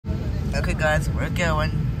Okay guys, we're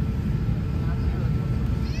going.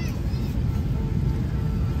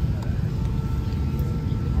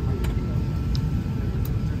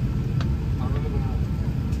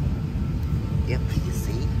 Yep, you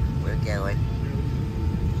see, we're going.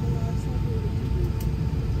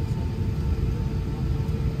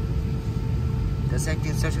 The safety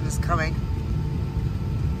instruction is coming.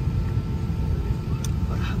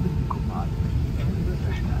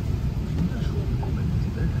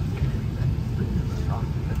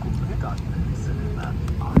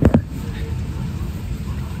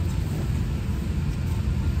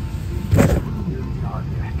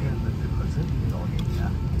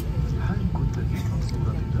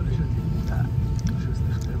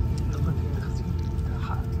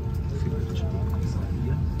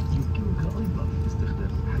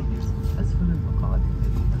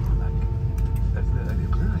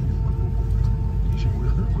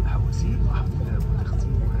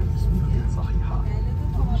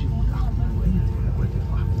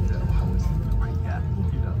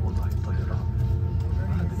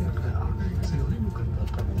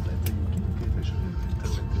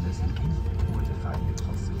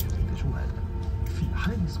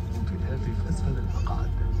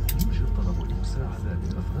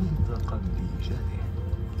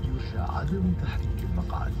 عدم تحريك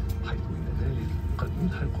المقعد، حيث إن ذلك قد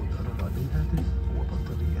يلحق ضررا بالهاتف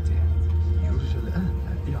وبطاريته. يرجى الآن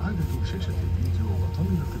إعادة شاشة الفيديو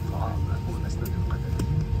وطاولة الطعام ومسند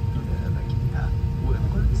القدمين إلى أماكنها،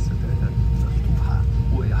 وإبقاء الستائر مفتوحة،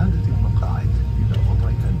 وإعادة المقاعد إلى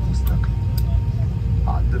وضعها المستقيم.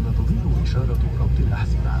 عندما تضيء إشارة ربط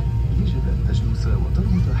الأحزمة، يجب أن تجلس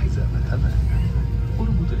وتربط حزام الأمان.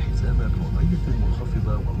 اربط الحزام بوضعية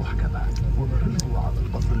منخفضة ومحكمة، ومرره على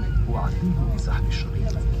البطن وعدله بسحب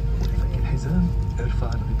الشريط. ولفك الحزام ارفع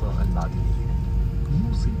الغطاء المعدني.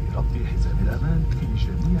 نوصي بربط حزام الأمان في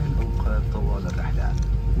جميع الأوقات طوال الرحلة،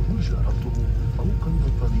 ويرجى ربطه فوق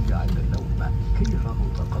البطانية عند النوم كي يراه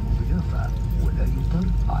طاقم ضيافة، ولا يضطر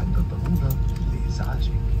عند الضرورة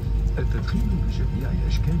لإزعاجك. التدخين بجميع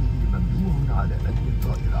أشكاله ممنوع على متن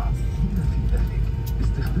الطائرة، بما في ذلك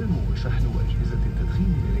استخدام وشحن أجهزة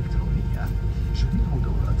التدخين الإلكترونية. جميع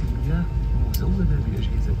دورات المياه مزودة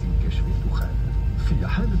بأجهزة كشف الدخان. في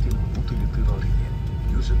حالة الهبوط الاضطراري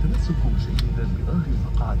يرجى التمسك جيدا بظهر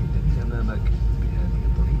المقعد الذي أمامك بهذه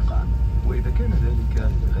الطريقة، وإذا كان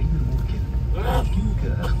ذلك غير ممكن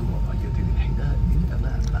يمكنك أخذ وضعية الانحناء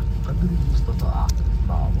للأمام قدر المستطاع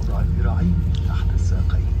مع وضع الذراعين تحت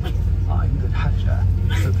الساقين. عند الحاجة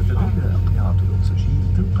ستتدلى أقنعة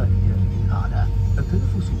الأكسجين تلقائيا من أعلى.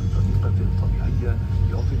 التنفس بطريقة طبيعية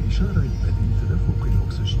يعطي الإشارة لبدء تدفق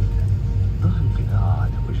الأكسجين. ضع القناع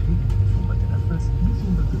على وجهك ثم تنفس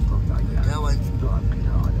بصورة طبيعية. ضع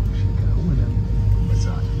القناع على وجهك أولا ثم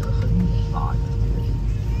ساعد الآخرين على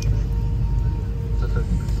يدك.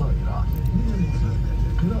 تفادي بالطائرة. من المهم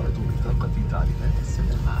قراءة بطاقة تعليمات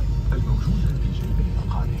السلامة الموجودة في جيب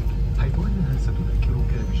مقعدك، حيث أنها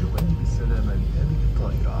ستذكرك بجوانب السلامة لهذه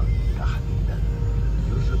الطائرة تحديدا.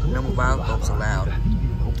 يرجى تحديد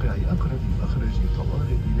موقع أقرب مخرج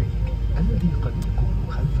طوارئ إليك الذي قد يكون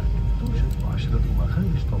خلفك. توجد 10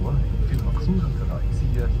 مخارج طوارئ في المقصورة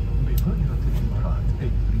الرئيسية بطائرة الإمارات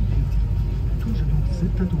A380. توجد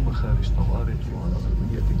 6 مخارج طوارئ على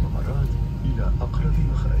أرضية الممرات إلى أقرب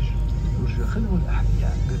مخرج. يرجى خلع الأحذية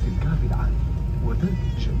ذات الكعب العالي وترك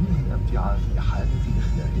جميع الأمتعة في حالة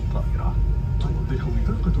إخلال الطائرة. توضح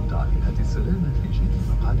بطاقة تعليمات السلامة في جيب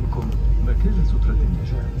مقعدكم مكان سترة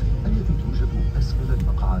النجاة التي توجد أسفل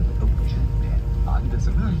المقعد أو بجانبه. عند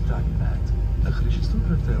سماع التعليمات أخرج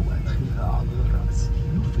السترة وأدخلها على الرأس.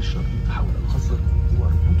 لف الشريط حول الخصر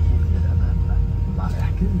واربطه من الأمام مع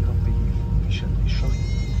إحكام ربطه بشد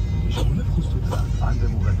الشريط. يجب نفخ السترة عند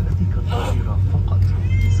مغادرتك الطائرة فقط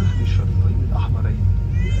بسحب الشريطين الأحمرين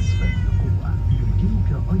لأسفل بقوة. يمكنك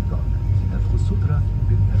أيضا نفخ السترة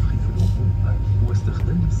بالنفخ في الهبوط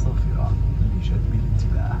واستخدام الصافرة لجذب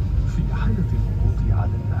الانتباه. في حالة الهبوط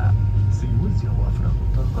على الماء سيوزع أفراد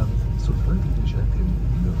الطاقم سلفات نجاة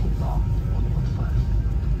للرضع والأطفال.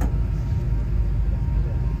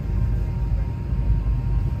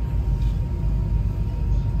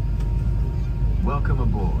 Welcome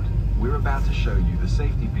aboard. We're about to show you the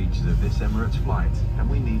safety features of this Emirates flight, and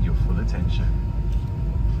we need your full attention.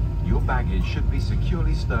 Your baggage should be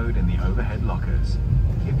securely stowed in the overhead lockers.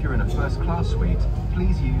 If you're in a first-class suite,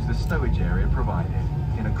 please use the stowage area provided.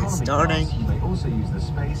 In economy class, you may also use the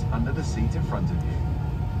space under the seat in front of you.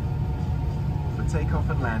 For takeoff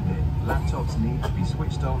and landing, laptops need to be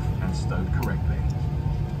switched off and stowed correctly.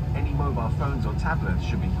 Any mobile phones or tablets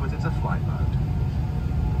should be put into flight mode.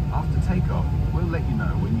 After takeoff, we'll let you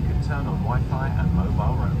know when you can turn on Wi-Fi and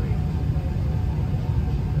mobile roaming.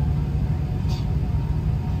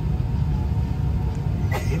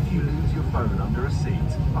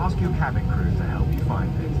 Ask your cabin crew to help you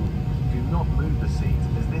find it. Do not move the seat,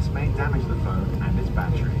 as this may damage the phone and its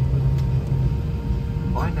battery.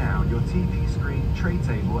 By now, your TV screen, tray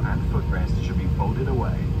table and footrest should be folded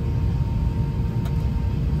away.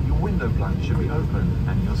 Your window blinds should be open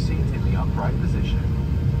and your seat in the upright position.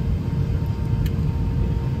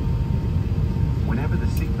 Whenever the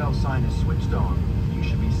seatbelt sign is switched on, you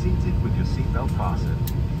should be seated with your seatbelt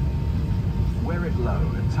fastened. Wear it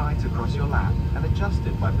low and tight across your lap and adjust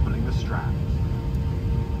it by pulling the strap.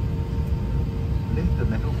 Lift the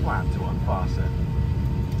metal flap to unfasten.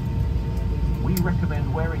 We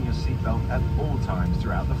recommend wearing your seatbelt at all times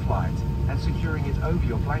throughout the flight and securing it over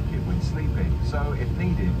your blanket when sleeping, so if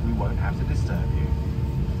needed, we won't have to disturb you.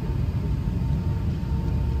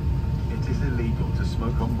 It is illegal to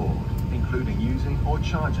smoke on board, including using or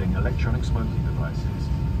charging electronic smoking devices.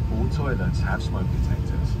 All toilets have smoke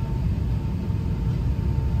detectors.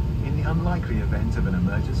 In the unlikely event of an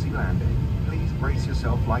emergency landing, please brace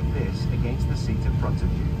yourself like this against the seat in front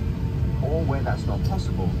of you. Or where that's not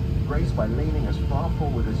possible, brace by leaning as far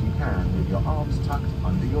forward as you can with your arms tucked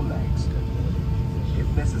under your legs. If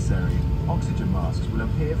necessary, oxygen masks will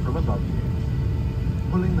appear from above you.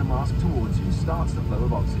 Pulling the mask towards you starts the flow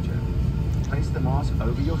of oxygen. Place the mask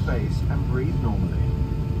over your face and breathe normally.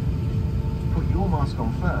 Put your mask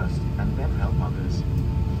on first and then help others.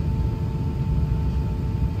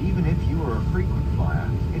 Even if you are a frequent flyer,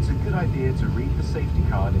 it's a good idea to read the safety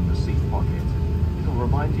card in your seat pocket. It'll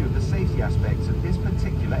remind you of the safety aspects of this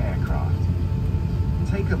particular aircraft.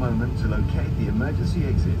 Take a moment to locate the emergency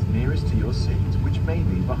exit nearest to your seat, which may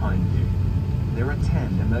be behind you. There are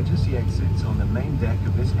 10 emergency exits on the main deck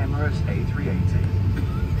of this Emirates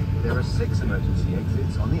A380. There are 6 emergency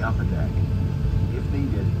exits on the upper deck. If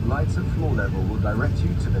needed, lights at floor level will direct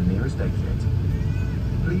you to the nearest exit.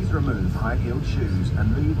 Please remove high-heeled shoes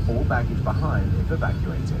and leave all baggage behind if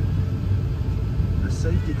evacuated. The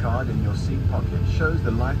safety card in your seat pocket shows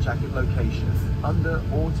the life jacket location under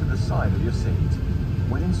or to the side of your seat.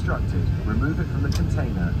 When instructed, remove it from the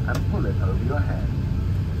container and pull it over your head.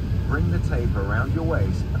 Bring the tape around your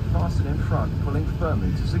waist and fasten in front, pulling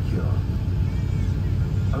firmly to secure.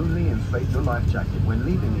 Only inflate your life jacket when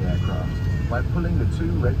leaving the aircraft by pulling the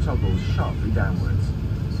 2 red toggles sharply downwards.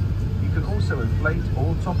 You can also inflate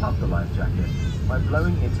or top up the life jacket by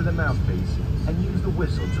blowing into the mouthpiece and use the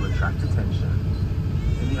whistle to attract attention.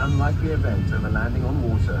 In the unlikely event of a landing on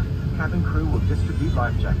water, cabin crew will distribute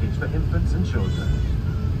life jackets for infants and children.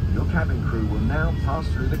 Your cabin crew will now pass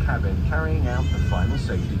through the cabin carrying out the final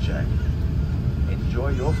safety check. Enjoy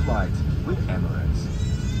your flight with Emirates.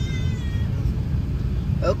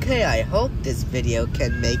 Okay, I hope this video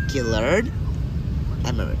can make you learn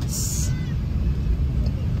Emirates.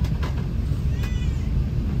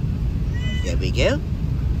 There we go.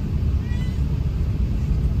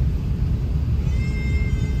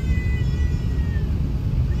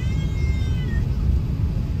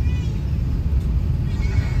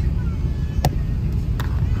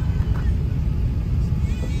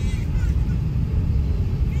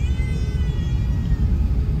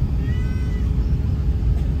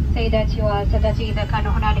 سيداتي وسادتي، إذا كان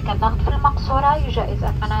هنالك ضغط في المقصورة يجاز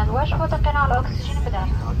إطفاء الوجه وتكن على أكسجين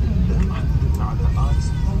بداخل. على آيس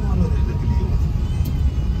طوال رحلة اليوم،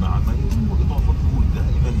 مع ما يتم إضافته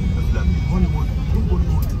دائما من أفلام هوليوود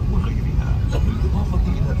وبوليوود وغيرها، بالإضافة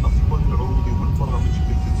إلى أفضل العروض والبرامج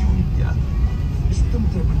التلفزيونية.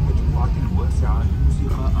 استمتع بالمجموعة الواسعة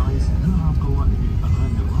لموسيقى آيس مع قوائم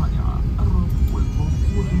الأغاني الرائعة، الروك والبوب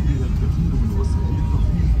وغيرها الكثير من وسائل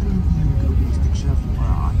الترفيه التي يمكنكم استكشافها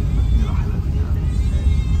على متن رحلاتنا.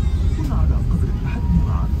 كن على قدر التحدي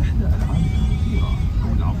مع إحدى ألعابنا المثيرة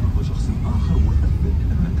أو العب ضد شخص آخر وأثبت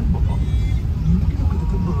أنك البطل. يمكنك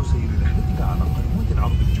تتبع سير رحلتك على قنوات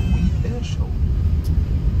العرض الجوي اير شو.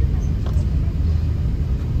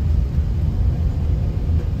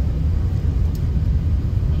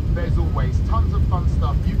 There's always tons of fun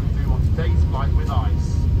stuff you can do on today's flight with ICE.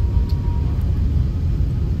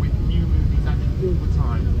 With new movies added all the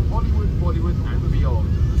time, Hollywood, Bollywood and beyond,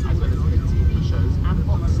 as well as new TV shows and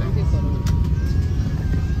box sets.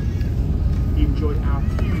 Enjoy our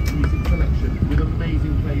huge music collection with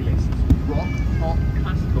amazing playlists, rock, pop,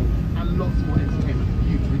 classical and lots more entertainment for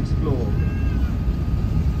you to explore.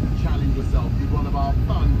 Challenge yourself with one of our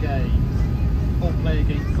fun games, or play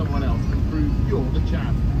against someone else and prove you're the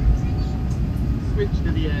champ. Switch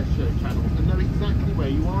to the air show channel and know exactly where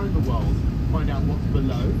you are in the world. Find out what's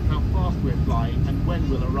below, how fast we're flying and when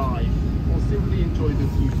we'll arrive, or simply enjoy the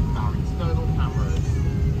view of our external cameras.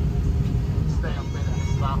 Stay up better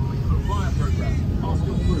and about with the Fire program. Ask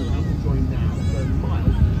your crew how to join now to earn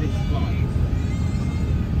miles for this flight.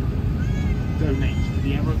 Donate to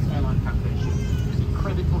the Emirates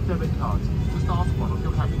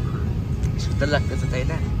Dalak na sa tayo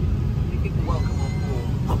na. Welcome on board.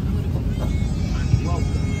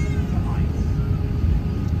 Welcome to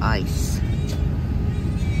Ice.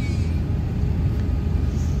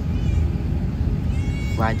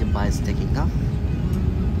 Fly Dubai is taking off.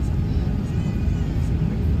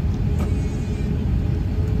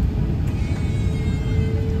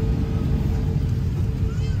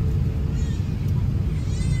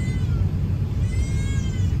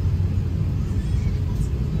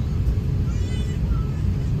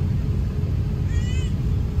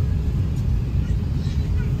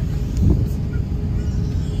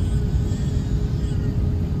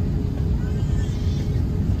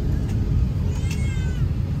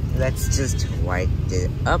 Let's just wipe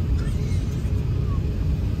it up.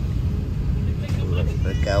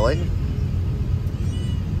 We're going.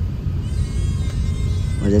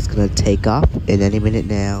 We're just gonna take off in any minute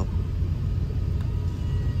now.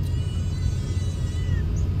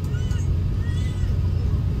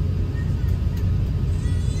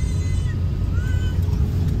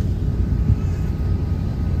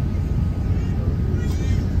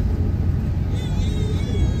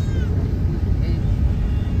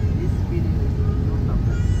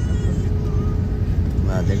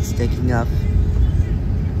 It's taking off.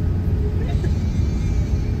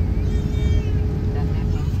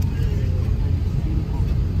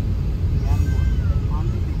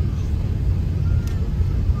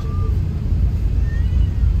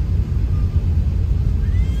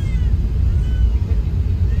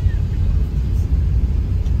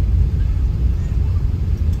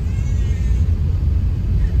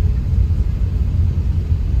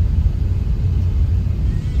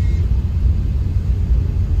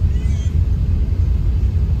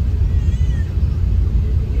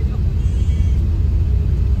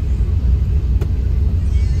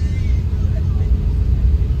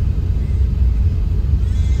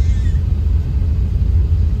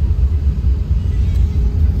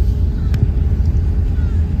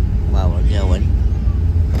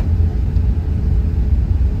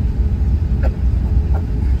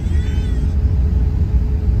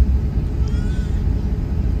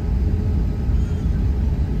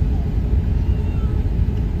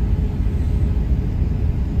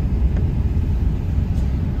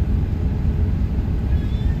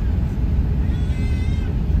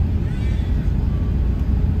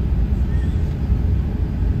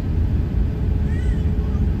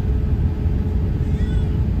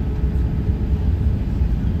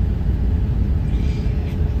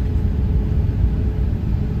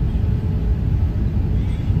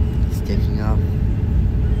 Taking off.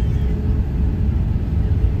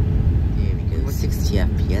 There we go. 60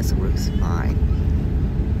 FPS works fine.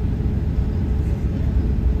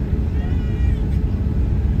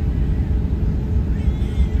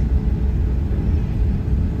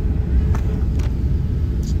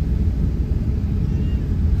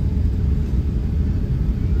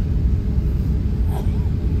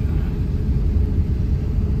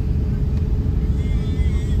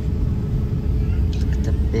 Look at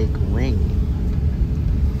the big wing.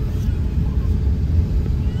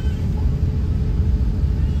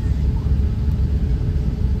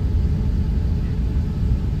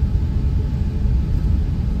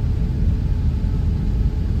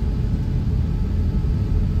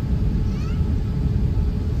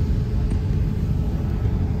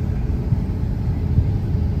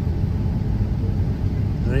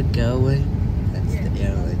 We're going. That's the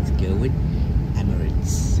airline's going.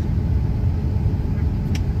 Emirates.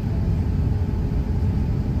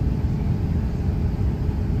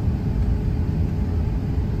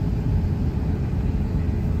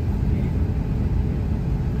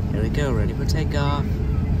 Here we go, ready for takeoff.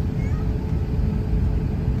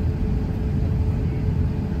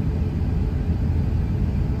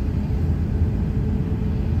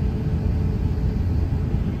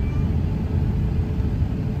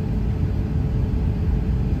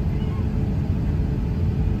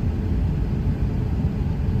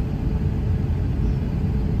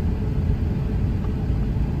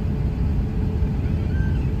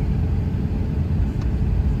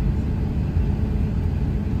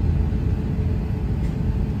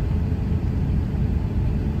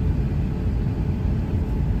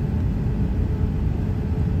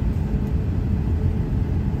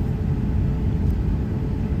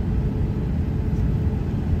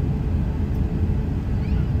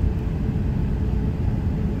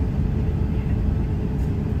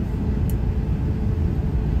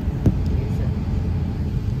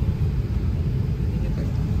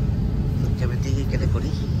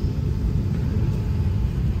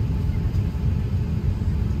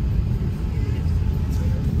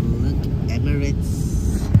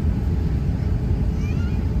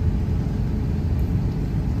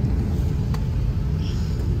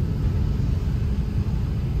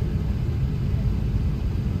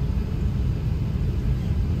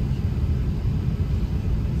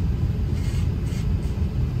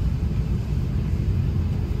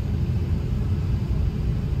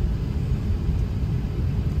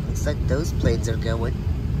 Looks like those planes are going.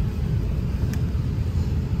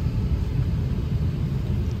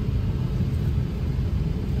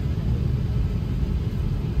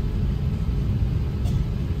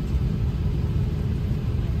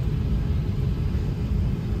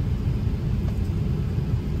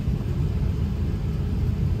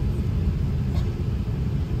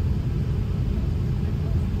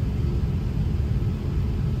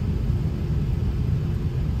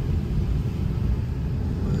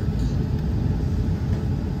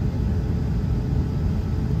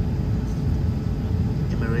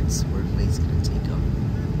 Emirates, where plane's gonna take off.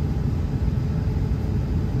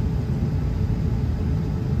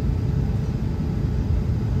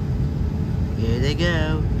 Here they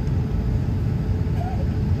go.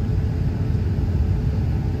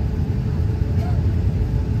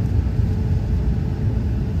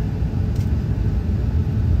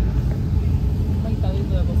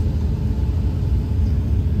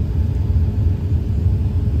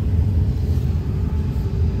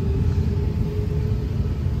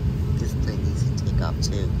 This plane needs to take off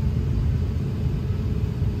too.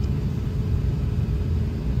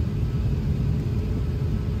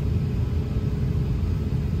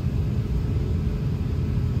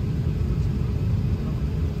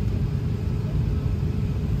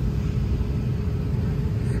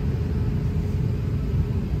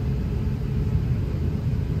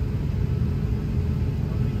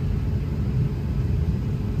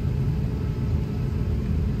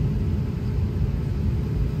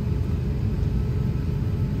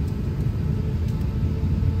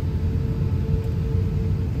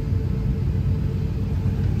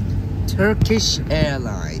 Turkish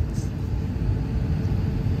Airlines.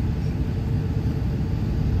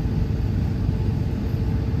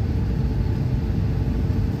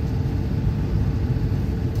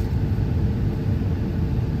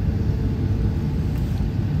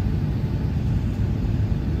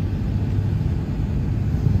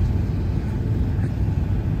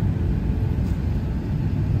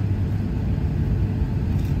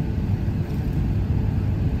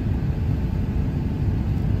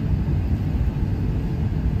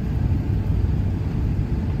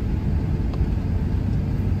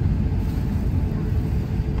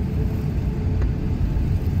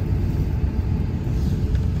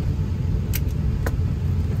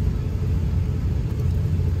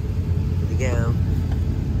 Go.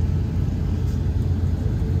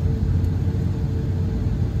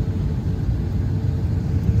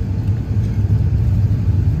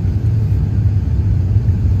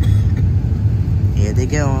 Here they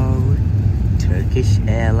go. Turkish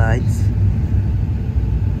Airlines.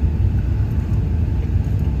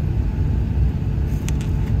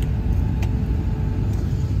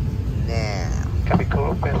 Now. Can we go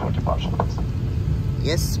up for departure?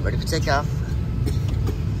 Yes, ready for takeoff.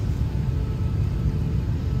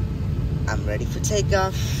 I'm ready for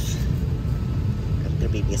takeoff. I'm gonna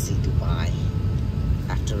be missing Dubai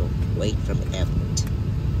after a wait from the airport.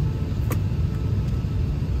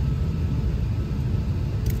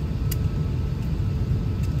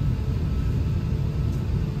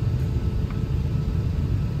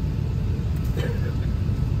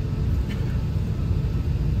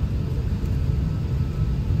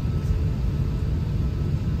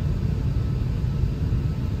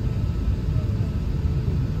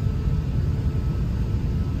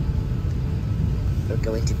 We're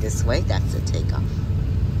going to this way, that's the takeoff.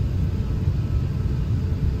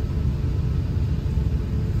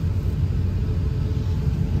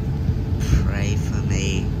 Pray for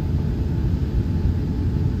me.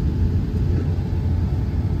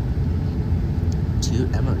 Two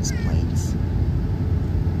Emirates planes.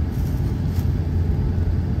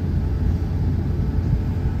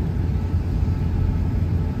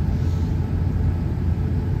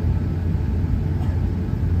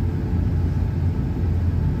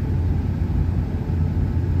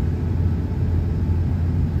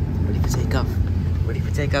 Ready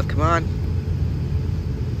for takeoff, come on.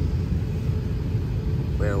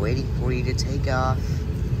 We're waiting for you to take off.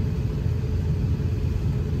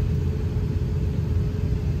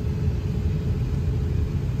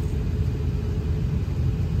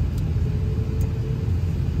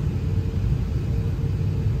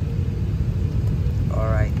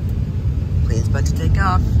 Alright, plane's about to take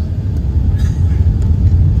off.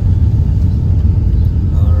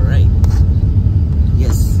 Alright.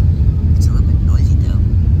 Yes. It's a little bit noisy though.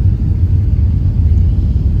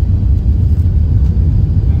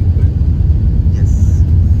 Yes.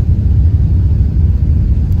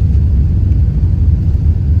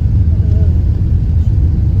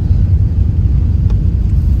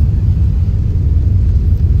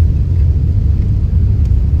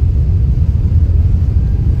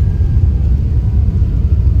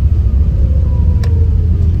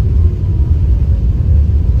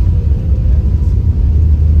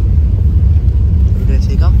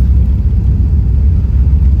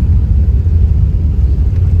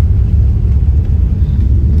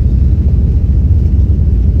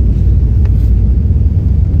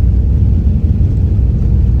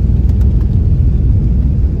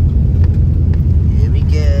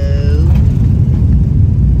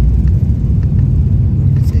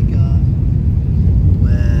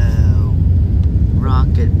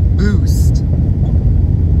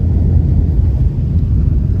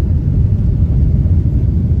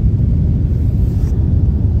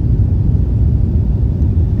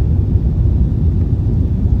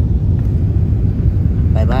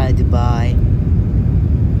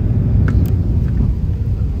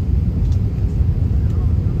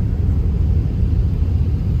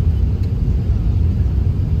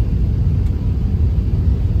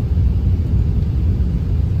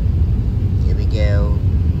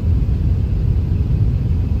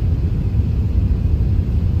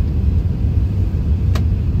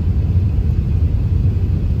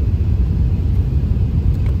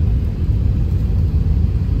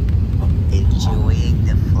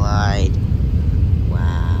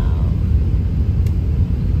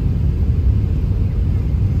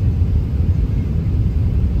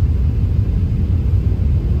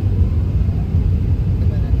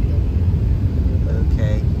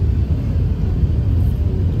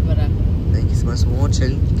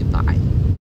 important